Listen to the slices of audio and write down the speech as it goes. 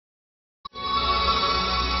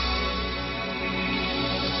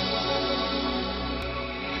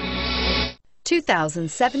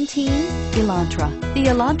2017 Elantra. The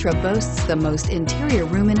Elantra boasts the most interior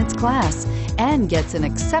room in its class and gets an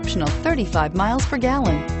exceptional 35 miles per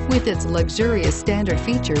gallon. With its luxurious standard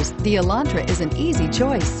features, the Elantra is an easy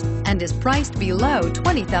choice and is priced below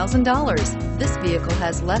 $20,000. This vehicle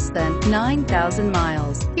has less than 9,000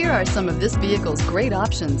 miles. Here are some of this vehicle's great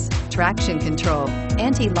options: traction control,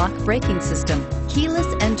 anti-lock braking system, keyless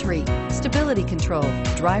entry, stability control,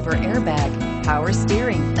 driver airbag, power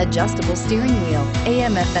steering, adjustable steering wheel,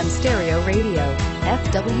 AM/FM stereo radio,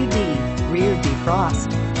 FWD, rear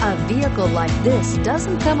defrost. A vehicle like this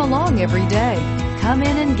doesn't come along every day. Come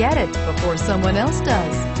in and get it before someone else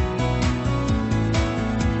does.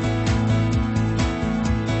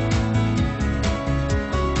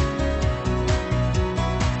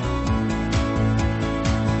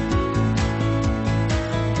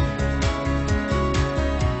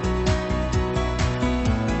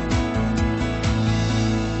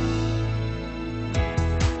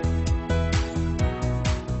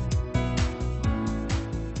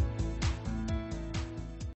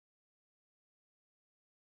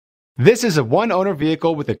 This is a one-owner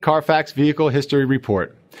vehicle with a Carfax Vehicle History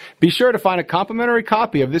Report. Be sure to find a complimentary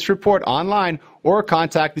copy of this report online or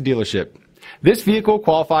contact the dealership. This vehicle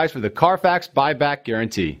qualifies for the Carfax Buyback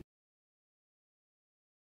Guarantee.